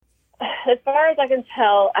as far as I can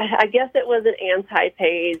tell, I guess it was an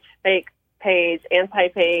fake page,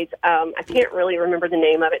 anti-page. I can't really remember the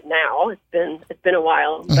name of it now. It's been a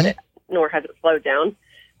while, but nor has it slowed down.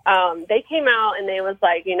 They came out and they was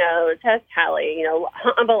like, Tess Talley,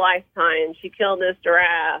 hunt of a lifetime. She killed this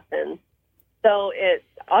giraffe. And so it's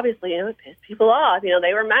obviously, it pissed people off.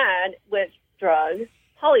 They were mad, which drugs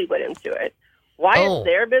Hollywood into it. Why it's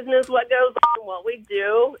their business what goes on, what we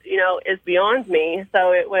do, is beyond me.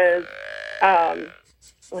 So it was,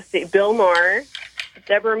 Bill Maher,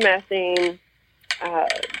 Deborah Messing,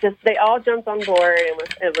 they all jumped on board.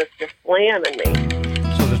 It was just slamming me.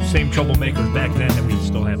 So the same troublemakers back then that we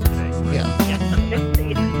still have today. Yeah.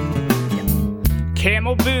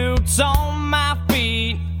 Camel boots on my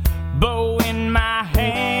feet, bow in my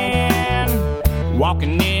hand,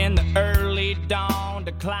 walking in the early dawn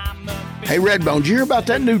to climb up. Hey, Redbone, did you hear about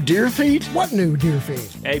that new deer feed? What new deer feed?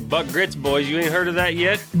 Hey, Buck Grits, boys, you ain't heard of that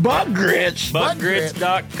yet? Buck Grits?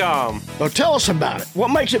 BuckGrits.com. Well, tell us about it. What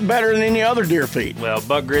makes it better than any other deer feed? Well,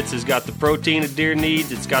 Buck Grits has got the protein a deer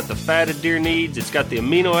needs, it's got the fat a deer needs, it's got the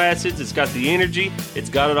amino acids, it's got the energy, it's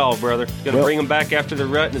got it all, brother. It's going to bring them back after the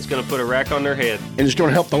rut, and it's going to put a rack on their head. And it's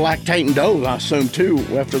going to help the lactating does, I assume, too,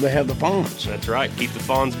 after they have the fawns. That's right. Keep the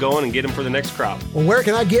fawns going and get them for the next crop. Well, where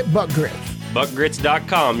can I get Buck Grits?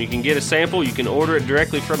 BuckGrits.com. You can get a sample, you can order it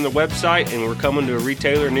directly from the website, and we're coming to a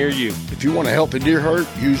retailer near you. If you want a healthy deer herd,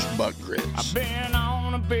 use Buck Grits. I've been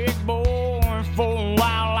on a big boy for a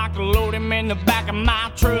while, I can load him in the back of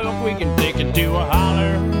my truck. We can take it to a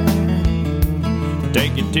holler,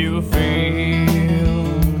 take it to a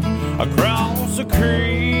field, across a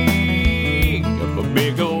creek, up a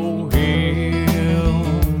big old hill.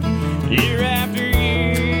 Year after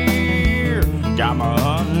year, got my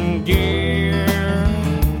hunting gear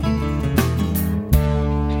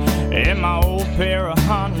and my old pair of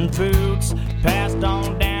hunting boots, passed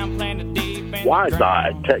on down, planted deep in Wise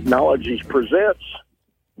Eye Technologies presents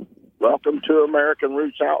Welcome to American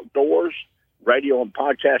Roots Outdoors radio and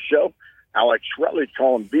podcast show. Alex Rutledge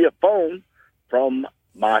calling via phone from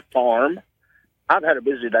my farm. I've had a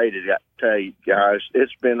busy day today, guys.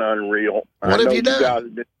 It's been unreal. What have you done? You guys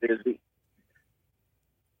have been busy.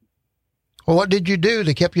 Well, what did you do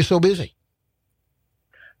that kept you so busy?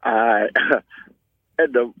 I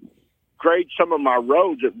had to grade some of my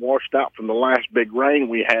roads that washed out from the last big rain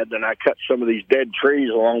we had. Then I cut some of these dead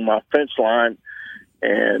trees along my fence line,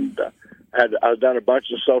 and I've done a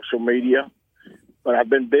bunch of social media. But I've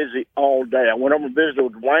been busy all day. I went over and visited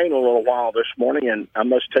with Wayne a little while this morning, and I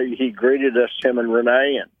must tell you, he greeted us, him and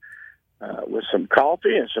Renee, and with some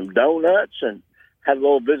coffee and some donuts, and had a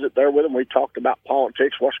little visit there with him. We talked about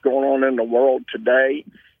politics, what's going on in the world today,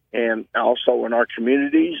 and also in our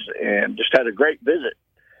communities, and just had a great visit.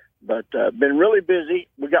 But been really busy.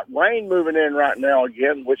 We got rain moving in right now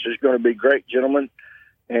again, which is going to be great, gentlemen.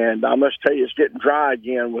 And I must tell you, it's getting dry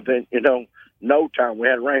again within, no time. We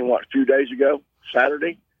had rain, a few days ago?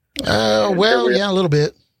 Saturday? A little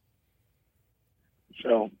bit.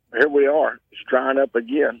 So here we are. It's drying up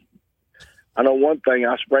again. I know one thing.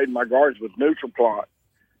 I sprayed my gardens with NutriPlot,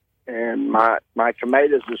 and my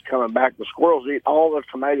tomatoes is coming back. The squirrels eat all the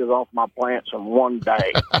tomatoes off my plants in one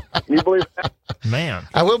day. Can you believe that? Man.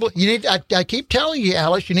 I will. I keep telling you,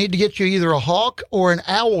 Alice, you need to get you either a hawk or an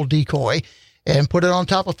owl decoy and put it on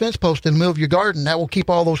top of a fence post in the middle of your garden. That will keep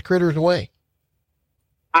all those critters away.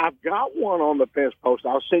 I've got one on the fence post.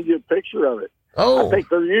 I'll send you a picture of it. Oh. I think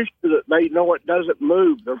they're used to it. They know it doesn't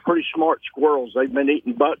move. They're pretty smart squirrels. They've been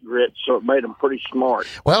eating buck grits, so it made them pretty smart.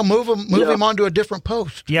 Well, move him onto a different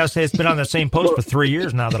post. Yeah, I say it's been on the same post for 3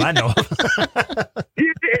 years now that I know of.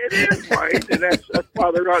 It is, right? And that's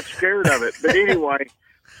why they're not scared of it. But anyway,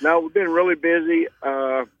 no, we've been really busy.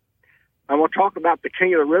 I'm going to talk about the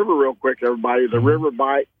King of the River real quick, everybody. The River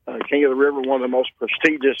Bite, King of the River, one of the most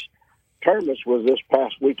prestigious tournaments was this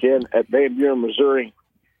past weekend at Van Buren, Missouri.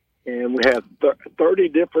 And we had 30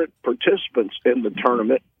 different participants in the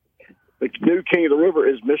tournament. The new King of the River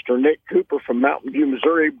is Mr. Nick Cooper from Mountain View,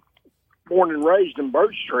 Missouri, born and raised in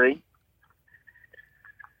Birch Tree.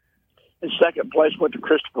 In second place went to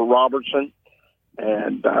Christopher Robertson,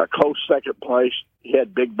 and close second place, he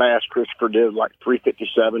had big bass. Christopher did like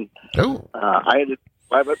 357. Oh. I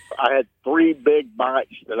had 3 big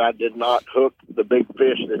bites that I did not hook the big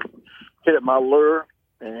fish that hit at my lure,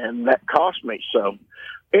 and that cost me. So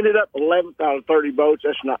ended up 11th out of 30 boats.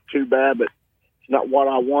 That's not too bad, but it's not what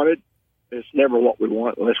I wanted. It's never what we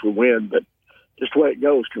want unless we win, but just the way it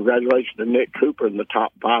goes. Congratulations to Nick Cooper and the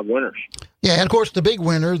top 5 winners. Yeah, and of course the big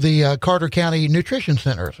winner, the Carter County Nutrition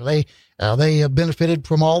Center. So they benefited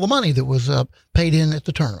from all the money that was paid in at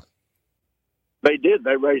the tournament. They did.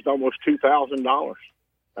 They raised almost $2,000.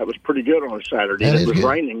 That was pretty good on a Saturday. That It is was good.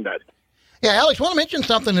 raining that. Yeah, Alex, I want to mention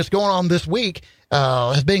something that's going on this week,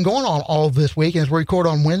 has been going on all this week as we record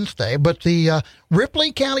on Wednesday, but the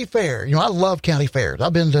Ripley County Fair. I love county fairs.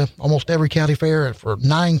 I've been to almost every county fair for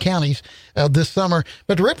 9 counties this summer.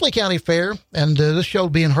 But the Ripley County Fair, and this show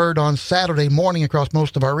being heard on Saturday morning across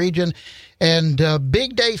most of our region, and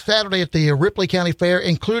big day Saturday at the Ripley County Fair,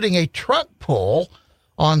 including a truck pull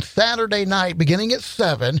on Saturday night beginning at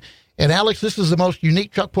 7. And, Alex, this is the most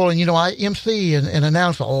unique truck pull. And, I MC and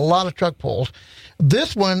announce a lot of truck pulls.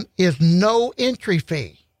 This one is no entry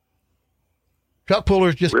fee. Truck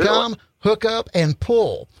pullers just come, hook up, and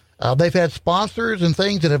pull. They've had sponsors and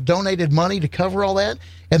things that have donated money to cover all that.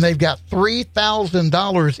 And they've got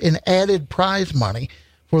 $3,000 in added prize money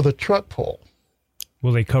for the truck pull.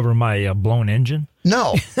 Will they cover my blown engine?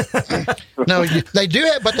 No, no, they do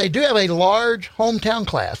have, but they do have a large hometown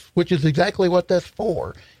class, which is exactly what that's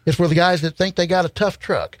for. It's for the guys that think they got a tough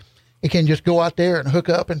truck. You can just go out there and hook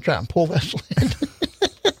up and try and pull that sled.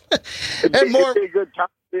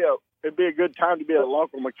 It'd be a good time to be a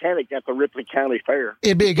local mechanic at the Ripley County Fair.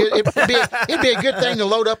 It'd be a good thing to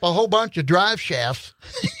load up a whole bunch of drive shafts.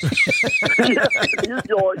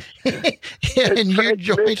 U-joints. And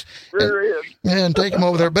U-joints. And take them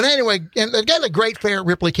over there. But anyway, and they've got a great fair at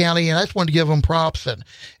Ripley County, and I just wanted to give them props. And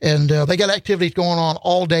they got activities going on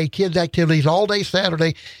all day, kids' activities all day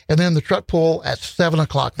Saturday, and then the truck pull at 7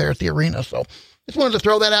 o'clock there at the arena. So just wanted to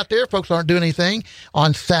throw that out there. Folks aren't doing anything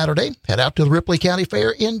on Saturday. Head out to the Ripley County Fair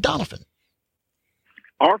in Donovan.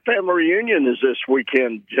 Our family reunion is this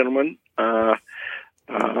weekend, gentlemen. I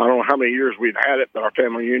don't know how many years we've had it, but our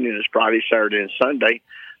family reunion is Friday, Saturday, and Sunday.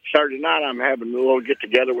 Saturday night, I'm having a little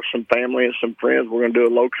get-together with some family and some friends. We're going to do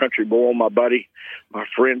a low country boil. My buddy, my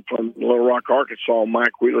friend from Little Rock, Arkansas,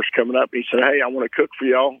 Mike Wheeler's coming up. He said, hey, I want to cook for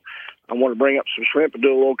y'all. I want to bring up some shrimp and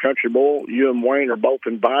do a little country boil. You and Wayne are both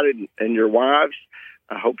invited, and your wives.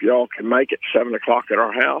 I hope y'all can make it 7 o'clock at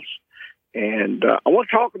our house. And I want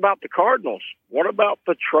to talk about the Cardinals. What about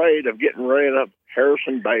the trade of getting rid of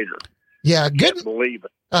Harrison Bader? Yeah, good. Can't believe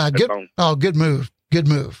it. Good move. Good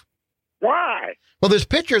move. Why? Well, this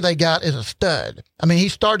pitcher they got is a stud. I mean, he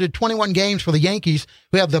started 21 games for the Yankees,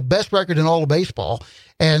 who have the best record in all of baseball,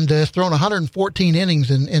 and has thrown 114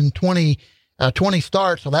 innings in 20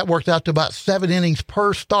 starts. So that works out to about 7 innings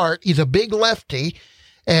per start. He's a big lefty,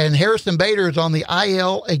 and Harrison Bader is on the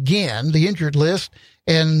IL again, the injured list,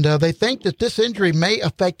 and they think that this injury may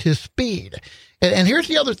affect his speed. And here's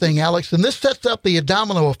the other thing, Alex, and this sets up the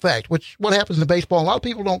domino effect, which what happens in baseball. A lot of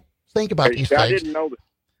people don't think about these things. I didn't know that.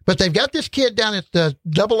 But they've got this kid down at the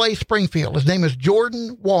AA Springfield. His name is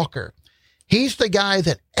Jordan Walker. He's the guy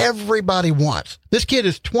that everybody wants. This kid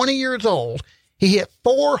is 20 years old. He hit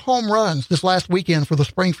 4 home runs this last weekend for the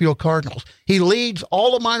Springfield Cardinals. He leads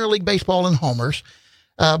all of minor league baseball in homers.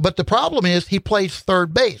 But the problem is he plays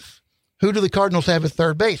third base. Who do the Cardinals have at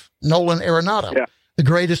third base? Nolan Arenado, the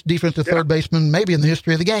greatest defensive third baseman maybe in the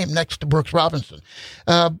history of the game, next to Brooks Robinson.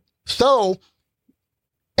 So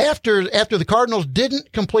after the Cardinals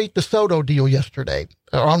didn't complete the Soto deal yesterday,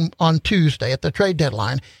 on Tuesday at the trade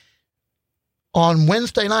deadline, on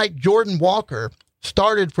Wednesday night, Jordan Walker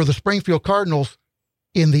started for the Springfield Cardinals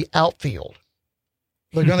in the outfield.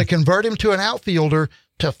 They're going to convert him to an outfielder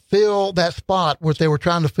to fill that spot which they were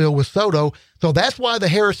trying to fill with Soto. So that's why the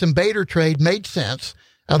Harrison Bader trade made sense.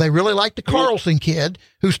 They really like the Carlson kid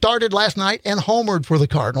who started last night and homered for the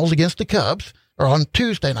Cardinals against the Cubs, or on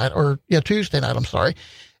Tuesday night, I'm sorry.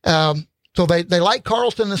 So they like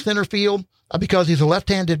Carlson in the center field because he's a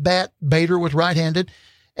left-handed bat. Bader was right-handed,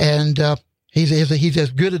 and he's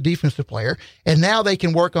as good a defensive player. And now they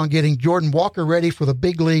can work on getting Jordan Walker ready for the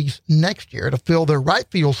big leagues next year to fill their right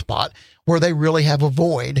field spot where they really have a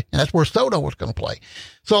void, and that's where Soto was going to play.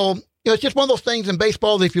 So it's just one of those things in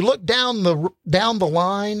baseball that if you look down the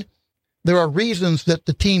line, there are reasons that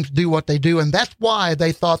the teams do what they do, and that's why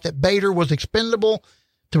they thought that Bader was expendable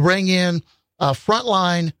to bring in a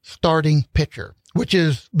frontline starting pitcher, which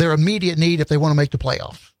is their immediate need if they want to make the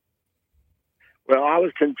playoffs. Well, I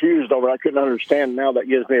was confused over it. I couldn't understand. Now that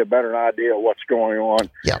gives me a better idea of what's going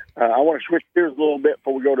on. Yeah. I want to switch gears a little bit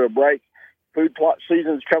before we go to a break. Food plot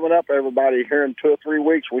season's coming up, everybody. Here in 2 or 3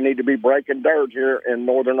 weeks, we need to be breaking dirt here in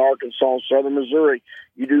northern Arkansas and southern Missouri.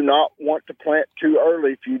 You do not want to plant too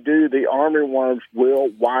early. If you do, the armyworms will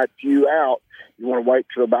wipe you out. You want to wait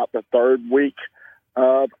till about the 3rd week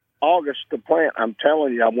of August to plant. I'm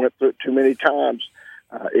telling you, I went through it too many times.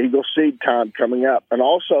 Eagle seed time coming up. And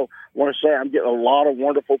also, I want to say I'm getting a lot of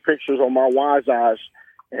wonderful pictures on my Wise Eyes,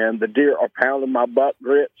 and the deer are pounding my buck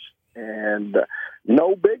grits, and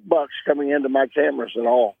no big bucks coming into my cameras at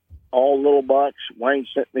all. all little bucks. Wayne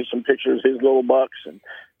sent me some pictures of his little bucks and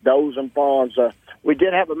does and fawns. We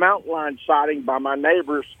did have a mountain lion sighting by my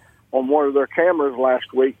neighbors on one of their cameras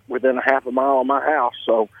last week within a half a mile of my house.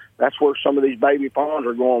 So that's where some of these baby fawns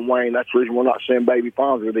are going, Wayne. That's the reason we're not seeing baby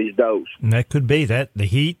fawns with these does. And that could be that the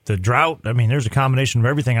heat, the drought. I mean, there's a combination of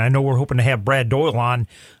everything. I know we're hoping to have Brad Doyle on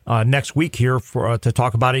next week here for to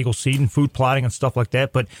talk about eagle seed and food plotting and stuff like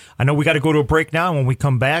that. But I know we got to go to a break now. And when we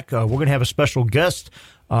come back, we're going to have a special guest.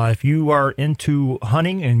 If you are into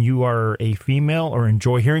hunting and you are a female or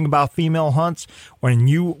enjoy hearing about female hunts, or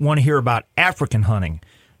you want to hear about African hunting,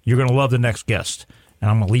 you're going to love the next guest. And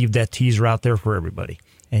I'm going to leave that teaser out there for everybody.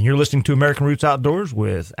 And you're listening to American Roots Outdoors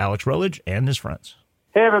with Alex Rutledge and his friends.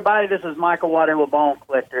 Hey, everybody, this is Michael Waterloo Bone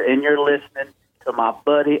Collector, and you're listening to my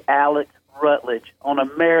buddy Alex Rutledge on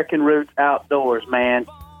American Roots Outdoors, man.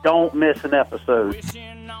 Don't miss an episode.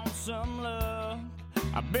 Wishing on some love.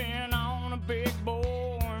 I've been on a big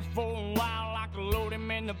boar for a while. I could load him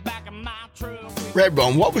in the back of my truck.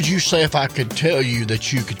 Redbone, what would you say if I could tell you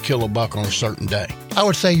that you could kill a buck on a certain day? I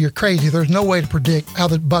would say you're crazy. There's no way to predict how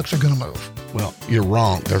the bucks are going to move. Well, you're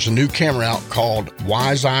wrong. There's a new camera out called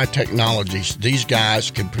Wise Eye Technologies. These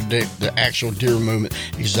guys can predict the actual deer movement,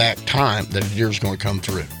 exact time that a deer is going to come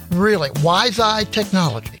through. Really? Wise Eye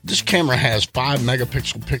Technology. This camera has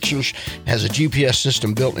 5-megapixel pictures, has a GPS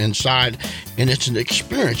system built inside, and it's an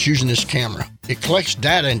experience using this camera. It collects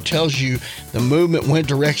data and tells you the movement, wind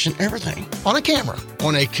direction, everything. On a camera?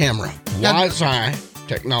 On a camera.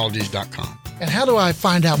 WiseEyeTechnologies.com. And how do I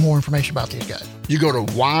find out more information about these guys? You go to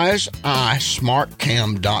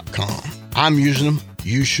WiseEyeSmartCam.com. I'm using them.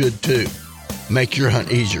 You should too. Make your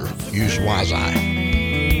hunt easier. Use Wise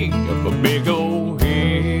Eye. Up a big old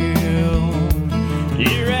hill,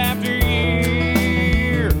 year after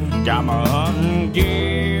year, got my hunting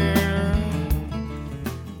gear.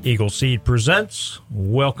 Eagle Seed presents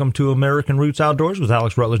Welcome to American Roots Outdoors with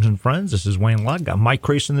Alex Rutledge and friends. This is Wayne Lott. Got Mike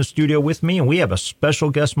Crease in the studio with me, and we have a special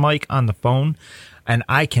guest, Mike, on the phone. And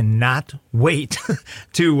I cannot wait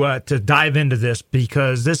to dive into this,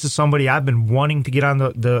 because this is somebody I've been wanting to get on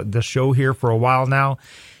the show here for a while now.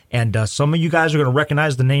 And some of you guys are going to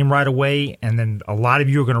recognize the name right away, and then a lot of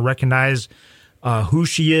you are going to recognize who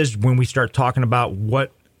she is when we start talking about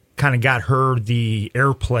what kind of got her the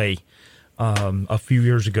airplay a few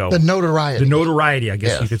years ago. The notoriety. I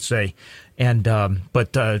guess you could say. And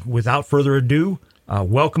but without further ado,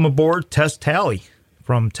 welcome aboard Tess Talley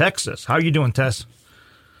from Texas. How are you doing, Tess?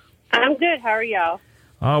 I'm good. How are y'all?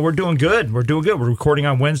 We're doing good. We're recording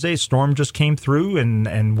on Wednesday. Storm just came through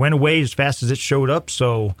and went away as fast as it showed up.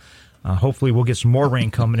 So hopefully we'll get some more rain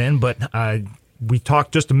coming in. But we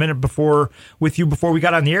talked just a minute before we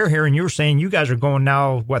got on the air here, and you were saying you guys are going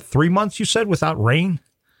now, 3 months, you said, without rain?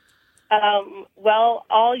 Well,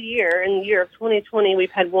 all year, in the year of 2020,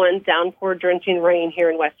 we've had one downpour drenching rain here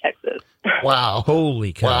in West Texas. Wow.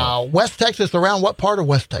 Holy cow. Wow. West Texas, around what part of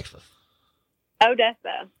West Texas?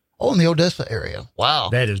 Odessa. Oh, in the Odessa area. Wow.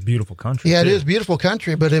 That is beautiful country. Yeah, too. It is beautiful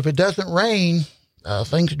country, but if it doesn't rain,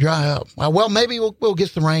 things dry up. Well, maybe we'll get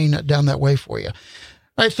some rain down that way for you.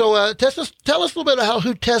 All right, so Tess, tell us a little bit about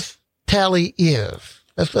who Tess Talley is.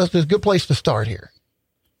 That's a good place to start here.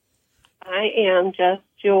 I am just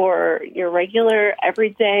your regular,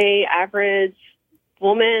 everyday, average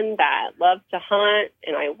woman that loves to hunt,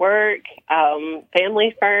 and I work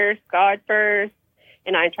family first, God first,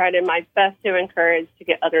 and I try to my best to encourage to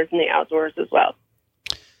get others in the outdoors as well.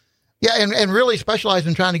 Yeah, and really specialize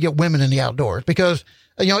in trying to get women in the outdoors, because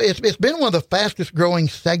it's been one of the fastest growing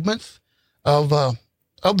segments of the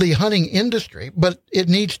hunting industry, but it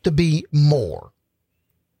needs to be more.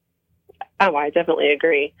 Oh, I definitely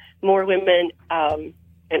agree. More women, and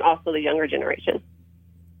also the younger generation.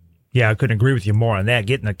 Yeah, I couldn't agree with you more on that.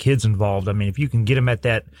 Getting the kids involved. I mean, if you can get them at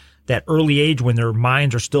that early age when their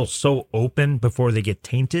minds are still so open before they get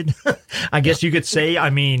tainted, I guess you could say.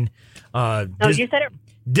 I mean, you said it.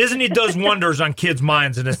 Disney does wonders on kids'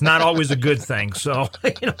 minds, and it's not always a good thing. So,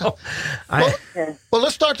 well,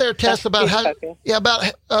 let's start there, Tess. About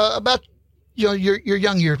your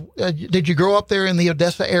young years. Did you grow up there in the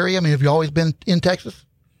Odessa area? I mean, have you always been in Texas?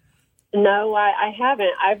 No, I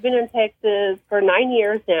haven't. I've been in Texas for 9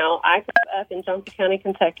 years now. I grew up in Johnson County,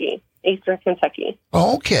 Kentucky, eastern Kentucky.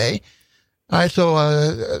 Okay. All right. So,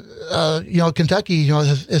 Kentucky,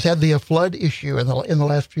 has had the flood issue in the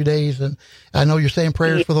last few days, and I know you're saying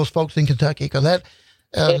prayers for those folks in Kentucky, because that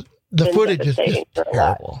the footage is just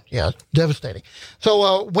terrible. Yeah, devastating.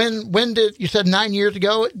 So, when did you said 9 years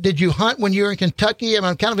ago? Did you hunt when you were in Kentucky?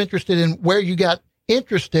 I'm kind of interested in where you got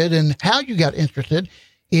interested and how you got interested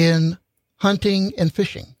in hunting and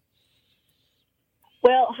fishing.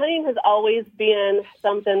 Well, hunting has always been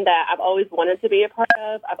something that I've always wanted to be a part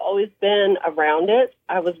of. I've always been around it.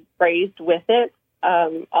 I was raised with it.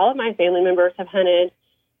 All of my family members have hunted.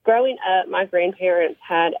 Growing up, my grandparents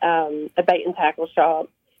had a bait and tackle shop.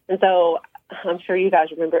 And so I'm sure you guys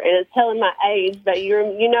remember, and it's telling my age, but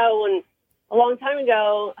you know, when a long time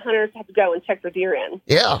ago, hunters had to go and check their deer in.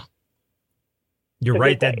 Yeah. You're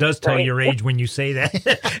right. That does tell your age when you say that.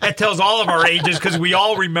 That tells all of our ages because we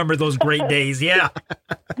all remember those great days. Yeah.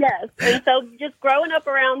 Yes. And so just growing up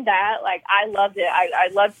around that, like, I loved it. I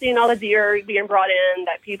loved seeing all the deer being brought in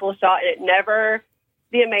that people shot. And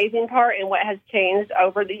the amazing part and what has changed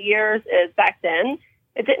over the years is back then,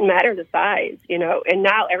 it didn't matter the size, you know, and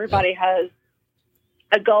now everybody has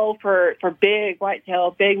a goal for big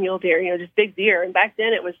whitetail, big mule deer, you know, just big deer. And back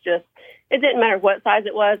then it didn't matter what size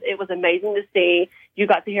it was. It was amazing to see. You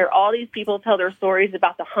got to hear all these people tell their stories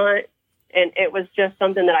about the hunt. And it was just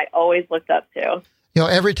something that I always looked up to. You know,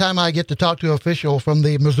 every time I get to talk to an official from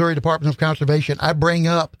the Missouri Department of Conservation, I bring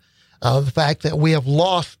up the fact that we have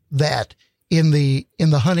lost that in the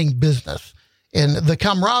hunting business and the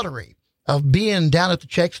camaraderie of being down at the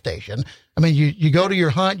check station. I mean, you go to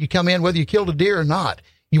your hunt, you come in, whether you killed a deer or not,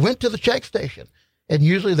 you went to the check station. And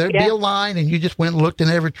usually there'd be a line, and you just went and looked in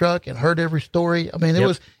every truck and heard every story. I mean,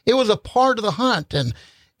 it was a part of the hunt. And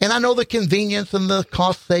I know the convenience and the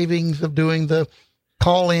cost savings of doing the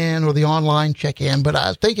call in or the online check in, but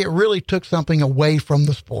I think it really took something away from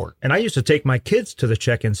the sport. And I used to take my kids to the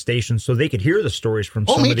check-in station so they could hear the stories from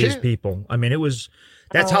some of these people. I mean, that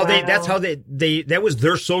was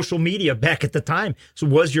their social media back at the time. So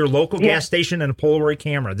was your local gas station and a Polaroid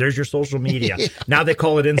camera. There's your social media. Now they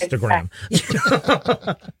call it Instagram.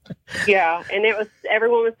 Yeah. And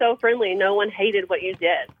everyone was so friendly. No one hated what you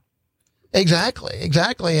did. Exactly.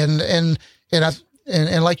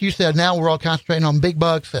 And like you said, now we're all concentrating on big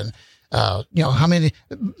bucks and, you know, how many,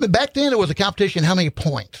 back then it was a competition, how many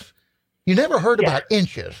points. You never heard about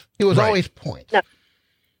inches. It was always points. No.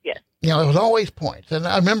 You know, it was always points. And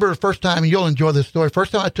I remember the first time, and you'll enjoy this story,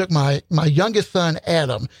 first time I took my youngest son,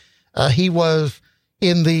 Adam, he was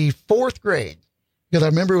in the 4th grade, because I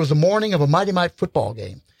remember it was the morning of a Mighty Might football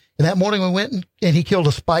game. And that morning we went and he killed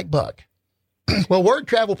a spike buck. Well, word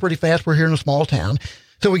traveled pretty fast. We're here in a small town.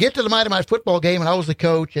 So we get to the Mighty Might football game, and I was the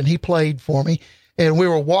coach, and he played for me. And we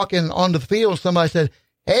were walking onto the field, and somebody said,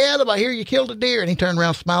 "Hey, Adam, I hear you killed a deer." And he turned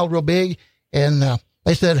around, smiled real big, and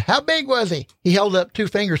they said, "How big was he?" He held up 2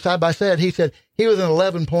 fingers side by side. He said, "He was an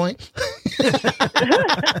 11 point."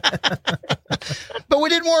 But we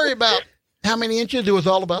didn't worry about how many inches. It was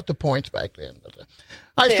all about the points back then.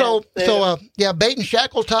 All right,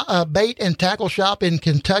 bait and tackle shop in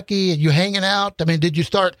Kentucky. You hanging out? I mean, did you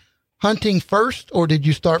start hunting first or did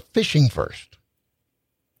you start fishing first?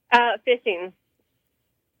 Fishing,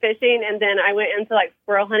 and then I went into like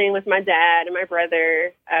squirrel hunting with my dad and my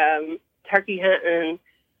brother. Turkey hunting,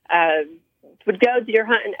 would go deer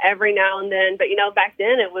hunting every now and then. But, you know, back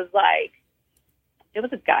then it was a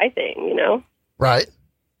guy thing, you know? Right.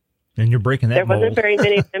 And you're breaking that There mold. wasn't very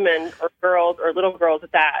many women or girls or little girls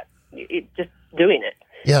at that, just doing it.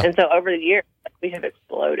 Yeah. And so over the years, we have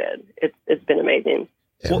exploded. It's been amazing.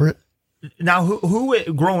 Well, now, who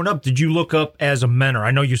growing up did you look up as a mentor?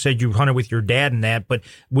 I know you said you hunted with your dad and that, but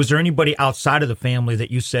was there anybody outside of the family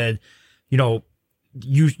that you said, you know,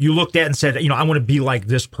 you looked at and said, you know, I want to be like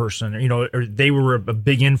this person, you know, or they were a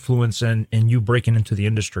big influence in you breaking into the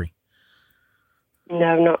industry?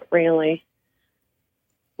 No, not really.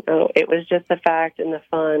 No, it was just the fact and the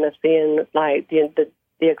fun of seeing like the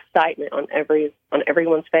excitement on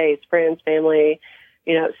everyone's face, friends, family,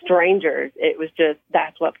 you know, strangers. It was just,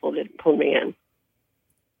 that's what pulled me in.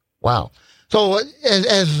 Wow. So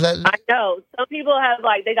I know some people have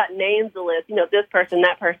like, they got names to list, you know, this person,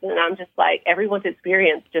 that person. And I'm just like, everyone's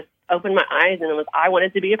experience just opened my eyes and I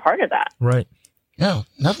wanted to be a part of that. Right. Yeah.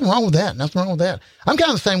 Nothing wrong with that. I'm kind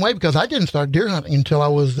of the same way because I didn't start deer hunting until I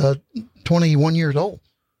was 21 years old.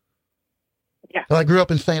 Yeah. So I grew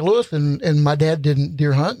up in St. Louis and my dad didn't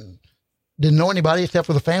deer hunt and didn't know anybody except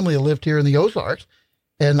for the family that lived here in the Ozarks.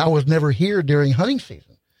 And I was never here during hunting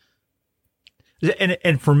season.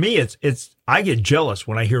 And for me, it's I get jealous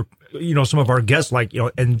when I hear, you know, some of our guests, like, you know,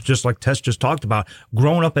 and just like Tess just talked about,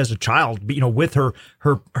 growing up as a child, you know, with her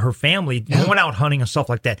family, going out hunting and stuff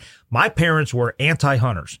like that. My parents were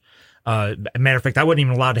anti-hunters. Matter of fact, I wasn't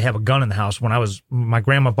even allowed to have a gun in the house. My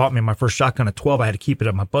grandma bought me my first shotgun at 12. I had to keep it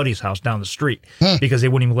at my buddy's house down the street because they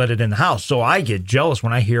wouldn't even let it in the house. So I get jealous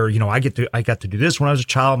when I hear, you know, I got to do this when I was a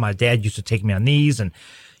child. My dad used to take me on these, and,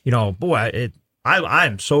 you know, boy, I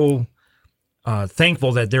am so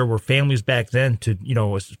thankful that there were families back then to, you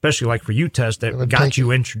know, especially like for you, Tess, that got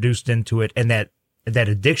you introduced into it, and that that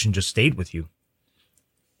addiction just stayed with you.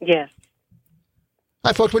 Yes. All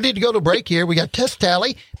right, folks, we need to go to break here. We got Tess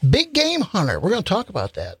Talley, big game hunter. We're going to talk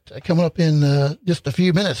about that coming up in just a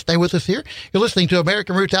few minutes. Stay with us here. You're listening to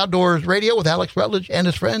American Roots Outdoors Radio with Alex Rutledge and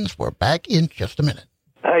his friends. We're back in just a minute.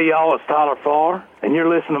 Hey, y'all, it's Tyler Farr, and you're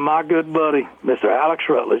listening to my good buddy, Mr. Alex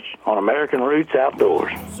Rutledge, on American Roots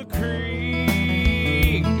Outdoors. It's a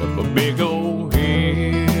creek up a big old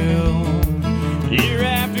hill. Year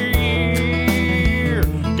after year,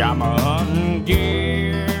 got my hunting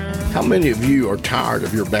gear. How many of you are tired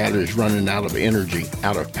of your batteries running out of energy,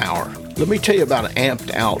 out of power? Let me tell you about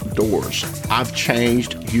Amped Outdoors. I've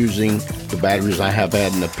changed using the batteries I have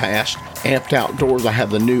had in the past. Amped Outdoors, I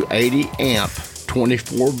have the new 80 amp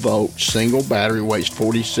 24-volt single battery, weighs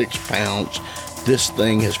 46 pounds. This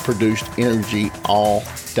thing has produced energy all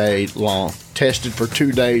day long. Tested for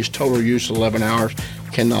 2 days, total use 11 hours.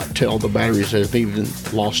 Cannot tell the batteries have even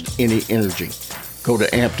lost any energy. Go to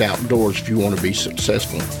Amped Outdoors if you want to be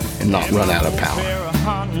successful and not run out of power. Pair of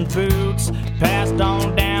hunting boots passed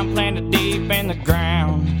on down, planted deep in the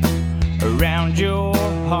ground around your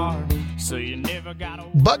heart, so you never got to.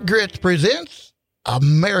 Buck Grits presents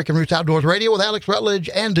American Roots Outdoors Radio with Alex Rutledge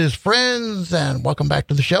and his friends. And welcome back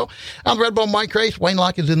to the show. I'm Redbone Mike Race. Wayne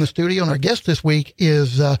Locke is in the studio, and our guest this week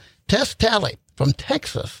is Tess Talley from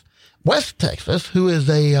Texas, West Texas, who is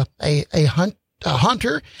a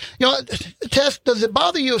hunter. You know, Tess, does it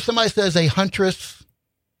bother you if somebody says a huntress?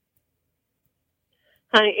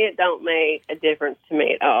 Honey, it don't make a difference to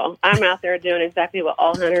me at all. I'm out there doing exactly what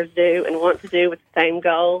all hunters do and want to do with the same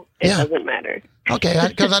goal. It doesn't matter. Okay,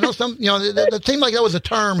 because I know some, you know, it seemed like that was a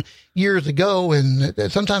term years ago, and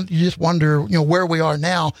sometimes you just wonder, you know, where we are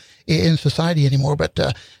now in society anymore. But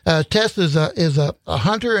Tess is a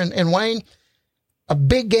hunter, and Wayne, a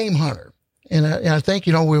big game hunter. And I think,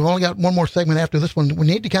 you know, we've only got one more segment after this one. We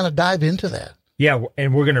need to kind of dive into that. Yeah,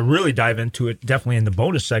 and we're going to really dive into it definitely in the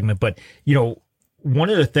bonus segment. But, you know, one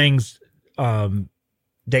of the things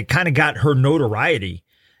that kind of got her notoriety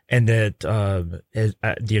and that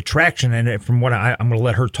the attraction, and from what I'm going to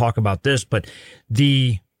let her talk about this, but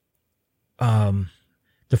the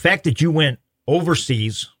fact that you went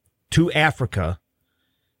overseas to Africa,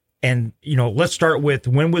 and, you know, let's start with,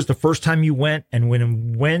 when was the first time you went, and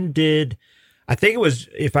when did, I think it was,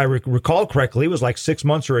 if I recall correctly, it was like 6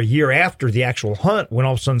 months or a year after the actual hunt when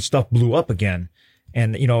all of a sudden stuff blew up again.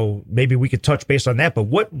 And, you know, maybe we could touch base on that, but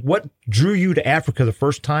what drew you to Africa the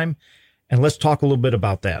first time? And let's talk a little bit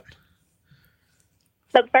about that.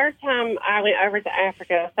 So the first time I went over to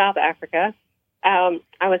Africa, South Africa, I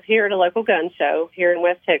was here at a local gun show here in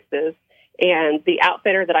West Texas, and the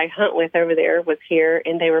outfitter that I hunt with over there was here,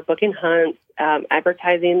 and they were booking hunts,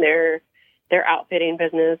 advertising their outfitting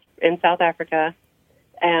business in South Africa.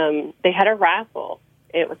 They had a raffle.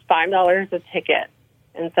 It was $5 a ticket.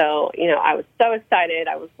 And so, you know, I was so excited.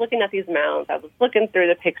 I was looking at these mounts. I was looking through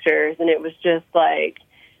the pictures, and it was just like,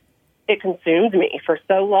 it consumed me for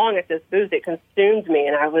so long at this booth. It consumed me,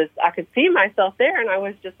 and I could see myself there, and I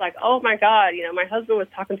was just like, oh my God, you know, my husband was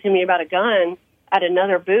talking to me about a gun at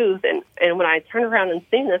another booth, and when I turned around and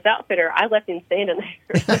seen this outfitter, I left him standing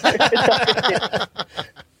there.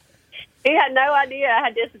 He had no idea I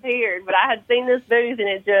had disappeared, but I had seen this booth, and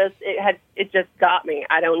it just got me.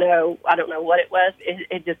 I don't know what it was.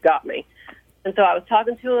 It just got me. And so I was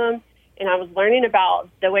talking to him, and I was learning about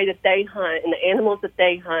the way that they hunt and the animals that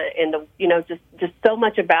they hunt, and just so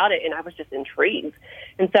much about it, and I was just intrigued.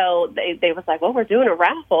 And so they was like, well, we're doing a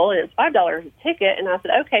raffle, and it's $5 a ticket. And I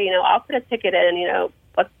said, okay, you know, I'll put a ticket in. You know,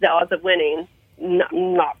 what's the odds of winning?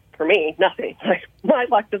 Not for me, nothing. Like, my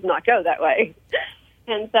luck does not go that way.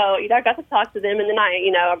 And so, you know, I got to talk to them, and then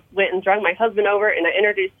I went and drug my husband over, and I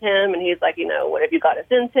introduced him, and he's like, you know, what have you got us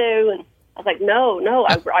into? And I was like, no,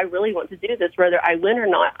 I really want to do this. Whether I win or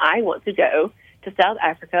not, I want to go to South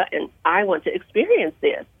Africa, and I want to experience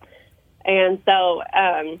this. And so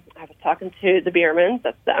I was talking to the Biermans,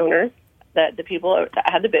 that's the owners, the people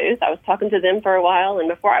that had the booth. I was talking to them for a while, and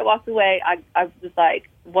before I walked away, I was like,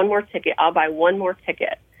 one more ticket. I'll buy one more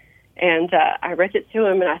ticket. And I read it to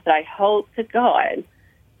him, and I said, I hope to God,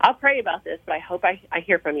 I'll pray about this, but I hope I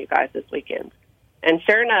hear from you guys this weekend. And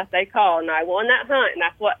sure enough, they called, and I won that hunt, and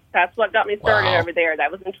that's what got me started over there.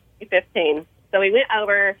 That was in 2015. So we went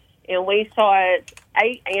over, and we shot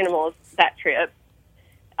 8 animals that trip.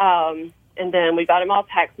 And then we got them all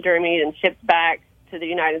taxidermied and shipped back to the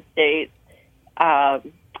United States.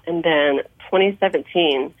 And then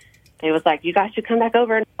 2017, they was like, you guys should come back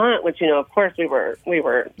over and hunt, which, you know, of course we were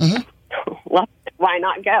well, why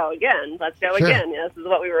not go again? Let's go again. You know, this is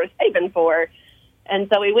what we were saving for. And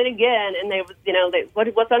so we went again, and they was, you know,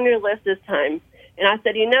 what's on your list this time? And I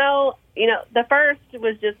said, the first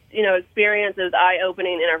was just, experience. It was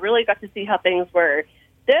eye-opening, and I really got to see how things were.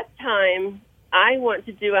 This time, I want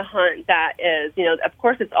to do a hunt that is, of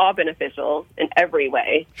course, it's all beneficial in every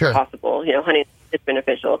way possible. Hunting is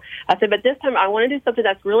beneficial. I said, but this time I want to do something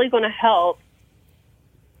that's really going to help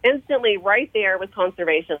instantly right there with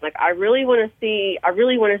conservation. Like, I really want to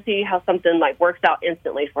see how something like works out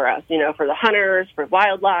instantly for us, for the hunters, for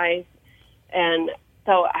wildlife. And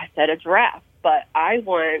so I said a giraffe, but I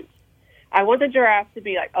want the giraffe to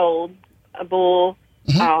be like old, a bull,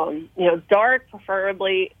 dark,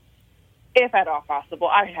 preferably, if at all possible.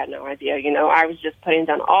 I had no idea, I was just putting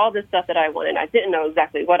down all the stuff that I wanted. I didn't know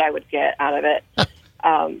exactly what I would get out of it.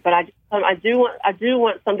 But I do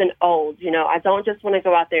want something old, I don't just want to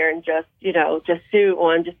go out there and just shoot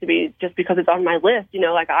one just because it's on my list,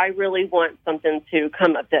 like I really want something to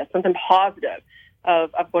come of this, something positive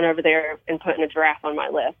of going over there and putting a giraffe on my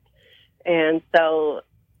list. And so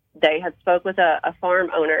they had spoke with a farm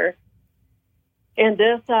owner, and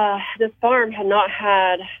this farm had not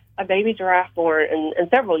had a baby giraffe born in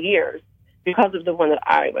several years because of the one that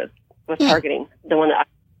I was targeting, the one that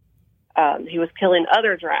he was killing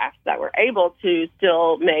other giraffes that were able to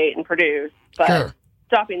still mate and produce, but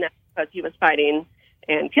stopping that because he was fighting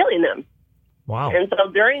and killing them. Wow. And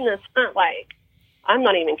so during this hunt, like, I'm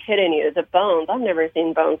not even kidding you, the bones, I've never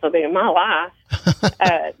seen bones so big in my life.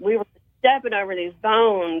 We were stepping over these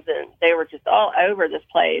bones, and they were just all over this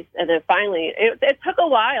place. And then finally, it took a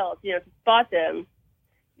while, to spot them.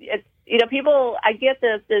 It's, people, I get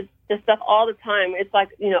this stuff all the time. It's like,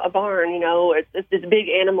 a barn, it's this big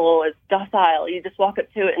animal, it's docile. You just walk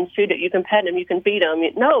up to it and shoot it. You can pet them, you can feed them.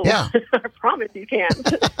 No, I promise you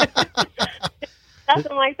can't.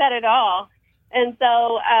 Nothing like that at all. And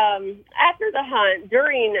so after the hunt,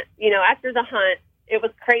 it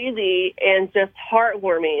was crazy and just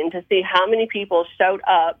heartwarming to see how many people showed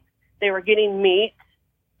up. They were getting meat.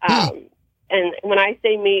 And when I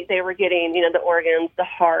say meat, they were getting, the organs, the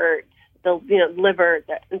heart, the liver,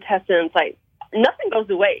 the intestines. Like, nothing goes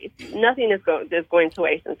to waste. Nothing is going to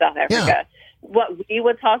waste in South Africa. Yeah. What we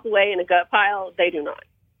would toss away in a gut pile, they do not.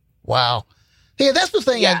 Wow. Yeah, that's the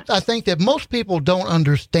thing I think that most people don't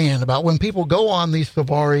understand about when people go on these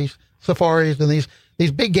safaris and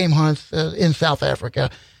these big game hunts in South Africa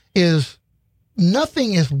is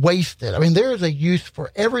nothing is wasted. I mean, there is a use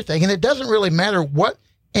for everything, and it doesn't really matter what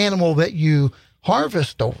animal that you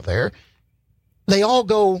harvest over there. They all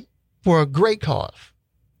go for a great cause.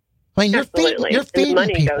 I mean, you're feeding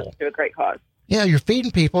money people. Goes to a great cause. Yeah, you're feeding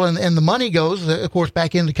people, and the money goes, of course,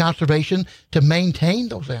 back into conservation to maintain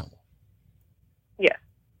those animals. Yeah,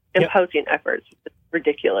 and poaching efforts. It's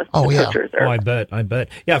ridiculous. Oh, yeah. I bet.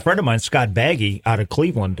 Yeah, a friend of mine, Scott Baggy, out of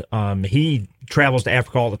Cleveland, he travels to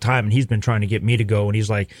Africa all the time, and he's been trying to get me to go, and he's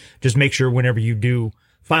like, just make sure whenever you do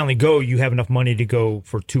finally go, you have enough money to go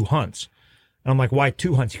for 2 hunts. And I'm like, why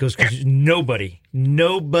 2 hunts? He goes, because nobody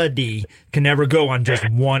can ever go on just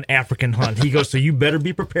one African hunt. He goes, so you better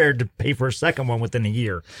be prepared to pay for a second one within a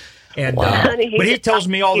year. And but he tells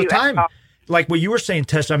me all the time, like what you were saying,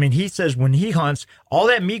 Tess, I mean, he says when he hunts, all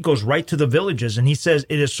that meat goes right to the villages. And he says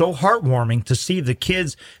it is so heartwarming to see the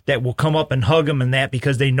kids that will come up and hug him and that,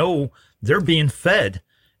 because they know they're being fed.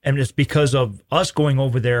 And it's because of us going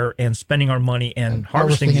over there and spending our money and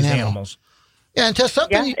harvesting these animals. Yeah, and Tess,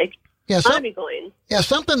 something...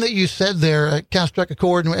 something that you said there kind of struck a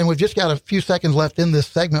chord, and we've just got a few seconds left in this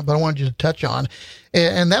segment, but I wanted you to touch on,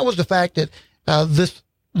 and that was the fact that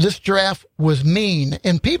this giraffe was mean,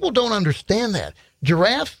 and people don't understand that.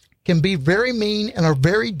 Giraffes can be very mean and are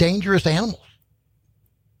very dangerous animals.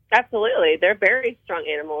 Absolutely. They're very strong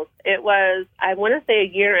animals. It was, I want to say,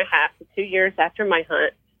 1.5 years to 2 years after my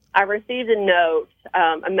hunt, I received a note,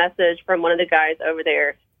 a message from one of the guys over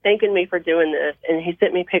there thanking me for doing this, and he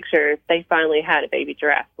sent me pictures. They finally had a baby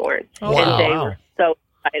giraffe born, and they were so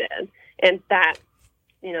excited. And that,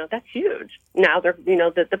 that's huge. Now they're,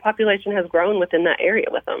 the population has grown within that area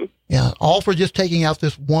with them. Yeah, all for just taking out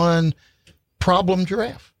this one problem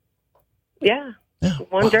giraffe. Yeah.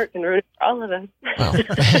 One dirt can ruin it for all of us.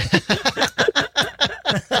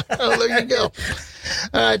 Oh, there you go.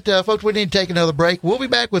 All right, folks, we need to take another break. We'll be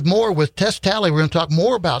back with more with Tess Talley. We're going to talk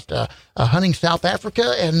more about hunting South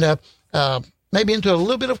Africa and maybe into a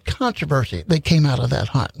little bit of controversy that came out of that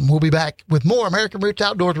hunt. And we'll be back with more American Roots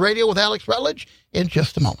Outdoors Radio with Alex Rutledge in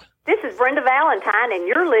just a moment. This is Brenda Valentine, and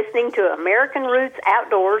you're listening to American Roots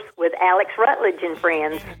Outdoors with Alex Rutledge and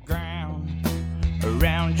friends.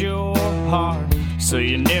 Around your heart, so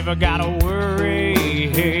you never gotta worry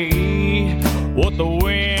what the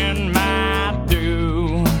wind might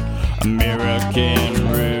do. American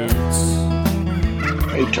Roots.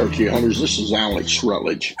 Hey, turkey hunters. This is Alex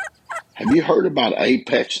Rutledge. Have you heard about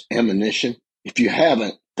Apex Ammunition? If you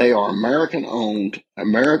haven't, they are American-owned,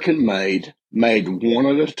 American-made, made one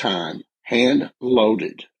at a time,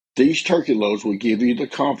 hand-loaded. These turkey loads will give you the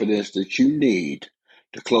confidence that you need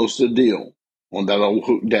to close the deal on that old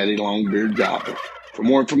Hook Daddy Longbeard gobbler. For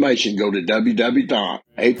more information, go to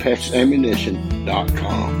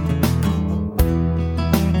www.apexammunition.com.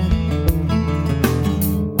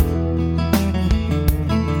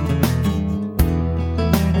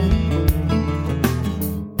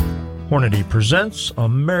 Hornady presents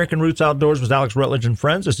American Roots Outdoors with Alex Rutledge and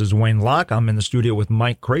friends. This is Wayne Locke. I'm in the studio with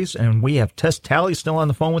Mike Crace, and we have Tess Talley still on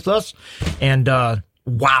the phone with us. And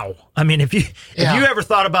wow, I mean, if you ever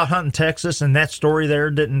thought about hunting Texas and that story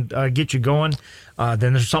there didn't get you going,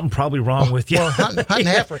 then there's something probably wrong with you. Well, hunting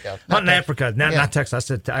Africa. Hunting Africa, not Texas. I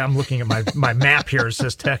said I'm looking at my map here. It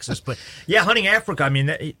says Texas, but yeah, hunting Africa. I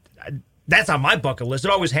mean, that's on my bucket list.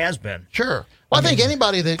 It always has been. Sure. Well, I think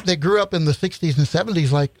anybody that grew up in the 60s and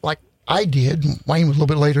 70s, like I did. Wayne was a little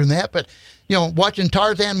bit later than that, but watching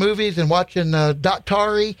Tarzan movies and watching Doc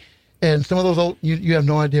Tari and some of those old, you have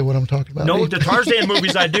no idea what I'm talking about. No, the Tarzan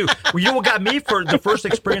movies I do. Well, you know what got me for the first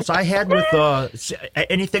experience I had with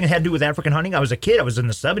anything that had to do with African hunting? I was a kid. I was in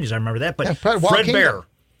the 70s. I remember that. But Fred Bear.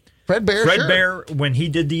 Fred Bear, when he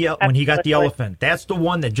did when he got the elephant, that's the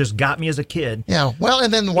one that just got me as a kid. Yeah, well,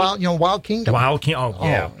 and then Wild Kingdom. Wild Kingdom,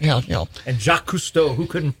 yeah. And Jacques Cousteau, who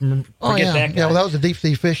couldn't forget that guy? Yeah, well, that was the deep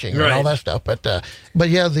sea fishing and all that stuff. But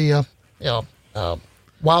yeah, the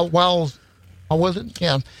Wild, what was it?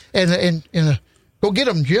 Yeah, and go get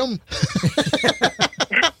him, Jim.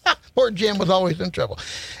 Poor Jim was always in trouble.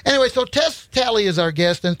 Anyway, so Tess Talley is our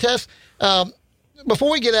guest, and Tess, before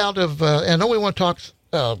we get out of, I know we want to talk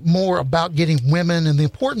more about getting women and the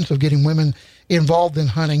importance of getting women involved in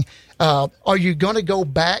hunting. Are you going to go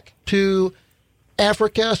back to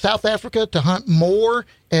Africa, South Africa, to hunt more?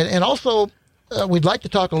 And also, we'd like to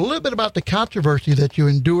talk a little bit about the controversy that you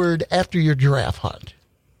endured after your giraffe hunt.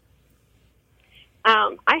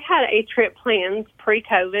 I had a trip planned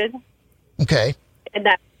pre-COVID. Okay. And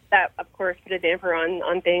that of course, put a damper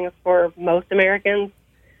on things for most Americans.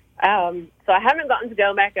 So I haven't gotten to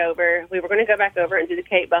go back over. We were going to go back over and do the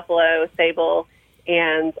Cape Buffalo, Sable,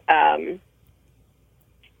 and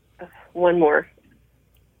one more.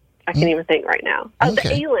 I can't even think right now. Oh, okay.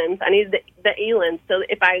 The elands. I need the elands. So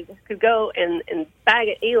if I could go and bag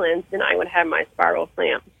at elands, then I would have my spiral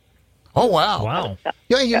clamp. Oh, wow.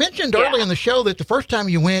 Yeah, you mentioned earlier in the show that the first time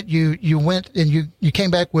you went, you went and you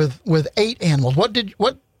came back with 8 animals. What did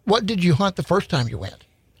you hunt the first time you went?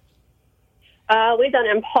 We've done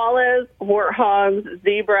impalas, warthogs,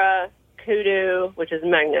 zebra, kudu, which is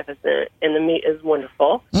magnificent, and the meat is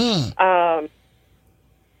wonderful. Let's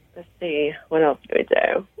see, what else do we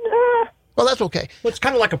do? Well, that's okay. Well, it's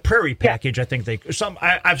kind of like a prairie package. I think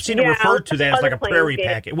I've seen it referred to that as like a prairie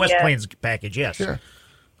package, West Plains package. Yes. Sure.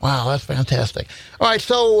 Wow, that's fantastic. All right,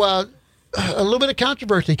 so a little bit of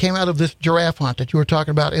controversy came out of this giraffe hunt that you were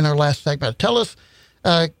talking about in our last segment. Tell us,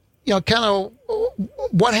 kind of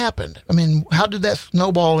what happened. I mean, how did that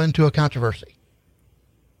snowball into a controversy?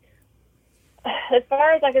 As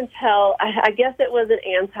far as I can tell, I guess it was an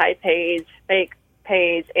fake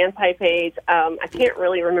page, anti-page. I can't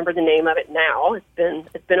really remember the name of it now. It's been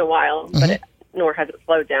a while, but nor has it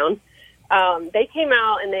slowed down. They came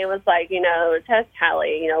out and they was like, Tess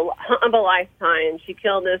Talley, hunt of a lifetime. She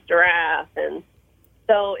killed this giraffe. And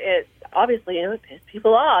so it obviously, it pissed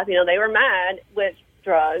people off. They were mad, which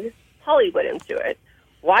drugs Hollywood into it.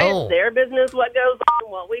 Why it's their business what goes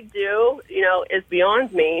on, what we do, is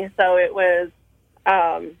beyond me. So it was,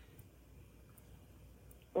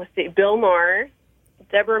 Bill Maher,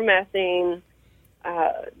 Deborah Messing,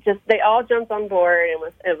 they all jumped on board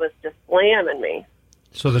and it was just slamming me.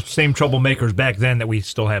 So the same troublemakers back then that we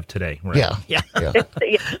still have today, right? Yeah. Yeah.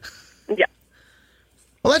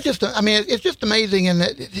 Well, that's just, it's just amazing. And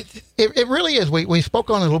it really is. We spoke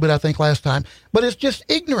on it a little bit, I think, last time, but it's just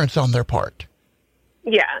ignorance on their part.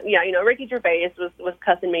 Yeah. Ricky Gervais was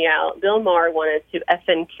cussing me out. Bill Maher wanted to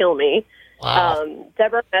effing kill me. Wow.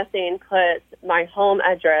 Deborah Messing put my home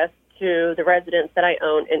address to the residence that I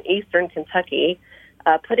own in eastern Kentucky,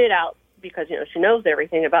 put it out because, she knows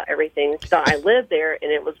everything about everything. So I live there,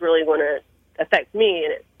 and it was really going to affect me,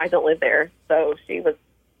 and I don't live there. So she was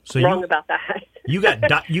wrong about that. You got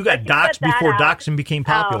doxed before doxing became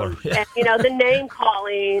popular. And, the name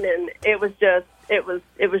calling, and it was just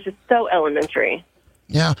so elementary.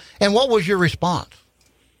 Yeah. And what was your response?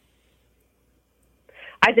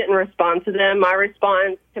 I didn't respond to them. My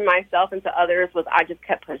response to myself and to others was I just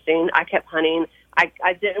kept pushing. I kept hunting.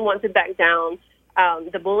 I didn't want to back down.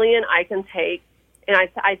 The bullying I can take, And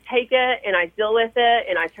I take it and I deal with it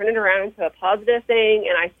and I turn it around into a positive thing.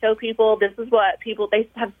 And I show people this is what people, they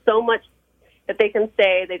have so much that they can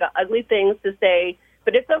say. They got ugly things to say,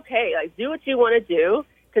 but it's okay. Like, do what you want to do.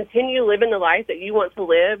 Continue living the life that you want to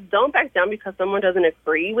live. Don't back down because someone doesn't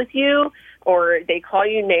agree with you or they call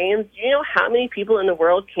you names. Do you know how many people in the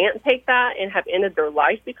world can't take that and have ended their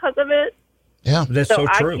life because of it? Yeah, that's so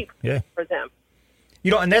true. I keep for them.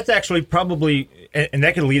 You know, and that's actually probably, and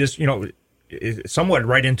that can lead us, somewhat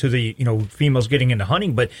right into the, females getting into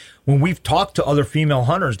hunting. But when we've talked to other female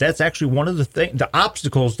hunters, that's actually one of the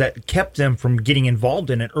obstacles that kept them from getting involved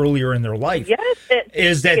in it earlier in their life. Yes,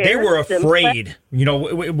 is that they were afraid.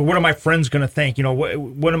 What are my friends going to think?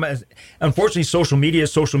 What am I? Unfortunately, social media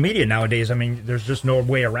is social media nowadays. I mean, there's just no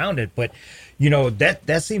way around it. But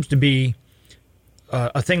that seems to be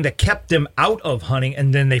a thing that kept them out of hunting.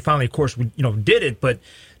 And then they finally, of course, did it. But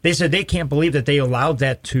they said they can't believe that they allowed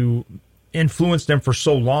that to influenced them for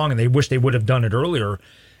so long, and they wish they would have done it earlier.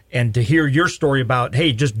 And to hear your story about,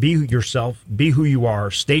 hey, just be yourself, be who you are,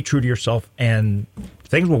 stay true to yourself, and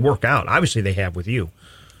things will work out. Obviously, they have with you.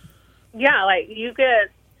 Yeah, like you get,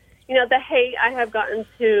 the hate I have gotten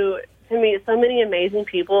to meet so many amazing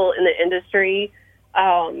people in the industry.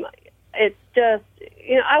 It's just,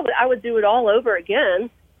 I would do it all over again.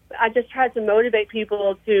 I just tried to motivate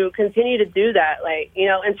people to continue to do that,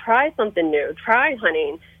 and try something new, try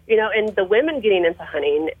hunting. And the women getting into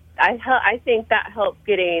hunting, I think that helps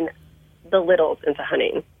getting the littles into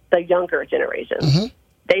hunting, the younger generation. Mm-hmm.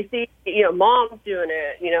 They see, mom's doing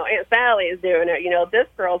it, Aunt Sally is doing it, this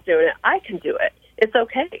girl's doing it. I can do it. It's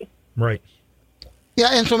okay. Right. Yeah,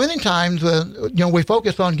 and so many times, we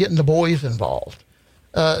focus on getting the boys involved.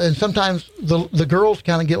 And sometimes the girls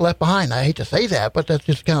kind of get left behind. I hate to say that, but that's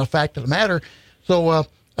just kind of a fact of the matter. So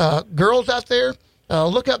girls out there,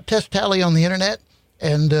 look up Tess Talley on the internet.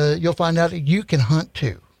 And you'll find out that you can hunt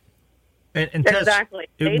too. And Tess, exactly.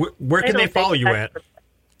 Where can they follow you at?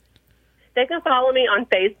 They can follow me on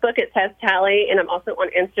Facebook at Tess Talley, and I'm also on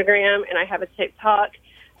Instagram, and I have a TikTok.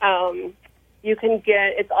 You can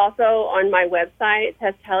it's also on my website,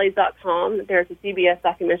 tesstalley.com. There's a CBS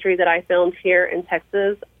documentary that I filmed here in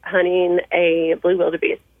Texas hunting a blue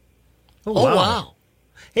wildebeest. Oh, wow.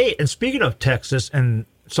 Hey, and speaking of Texas and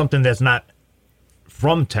something that's not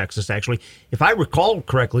from Texas, actually, if I recall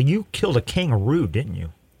correctly, you killed a kangaroo, didn't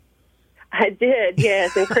you? I did,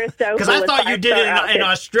 yes. And Chris Dover. Because I thought you did it in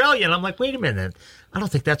Australia, and I'm like, wait a minute, I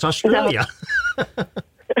don't think that's Australia. No.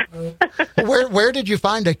 Where did you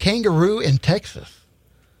find a kangaroo in Texas?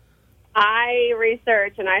 I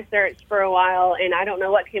researched and I searched for a while, and I don't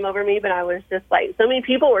know what came over me, but I was just like, so many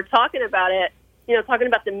people were talking about it, talking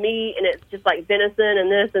about the meat, and it's just like venison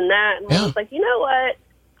and this and that, and I was like, you know what?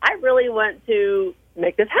 I really want to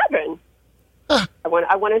make this happen. I want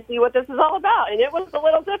to see what this is all about. And it was a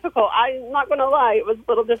little difficult. I'm not going to lie. It was a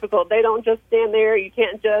little difficult. They don't just stand there. You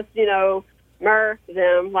can't just, murder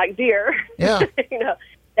them like deer. Yeah.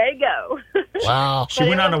 They go. Wow. She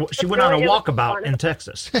went on a walkabout in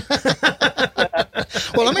Texas.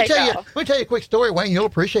 Well, let me tell you a quick story, Wayne. You'll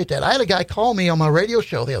appreciate that. I had a guy call me on my radio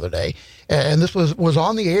show the other day, and this was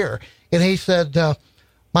on the air, and he said,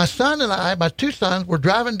 my son and I, my two sons, were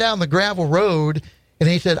driving down the gravel road, and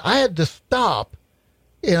he said, I had to stop.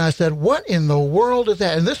 And I said, what in the world is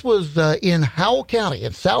that? And this was in Howell County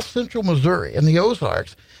in south central Missouri in the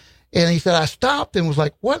Ozarks. And he said, I stopped and was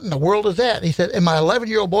like, what in the world is that? And he said, and my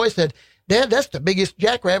 11-year-old boy said, Dad, that's the biggest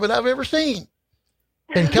jackrabbit I've ever seen.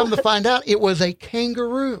 And come to find out, it was a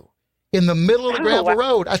kangaroo in the middle of the gravel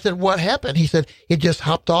road. I said, what happened? He said, it just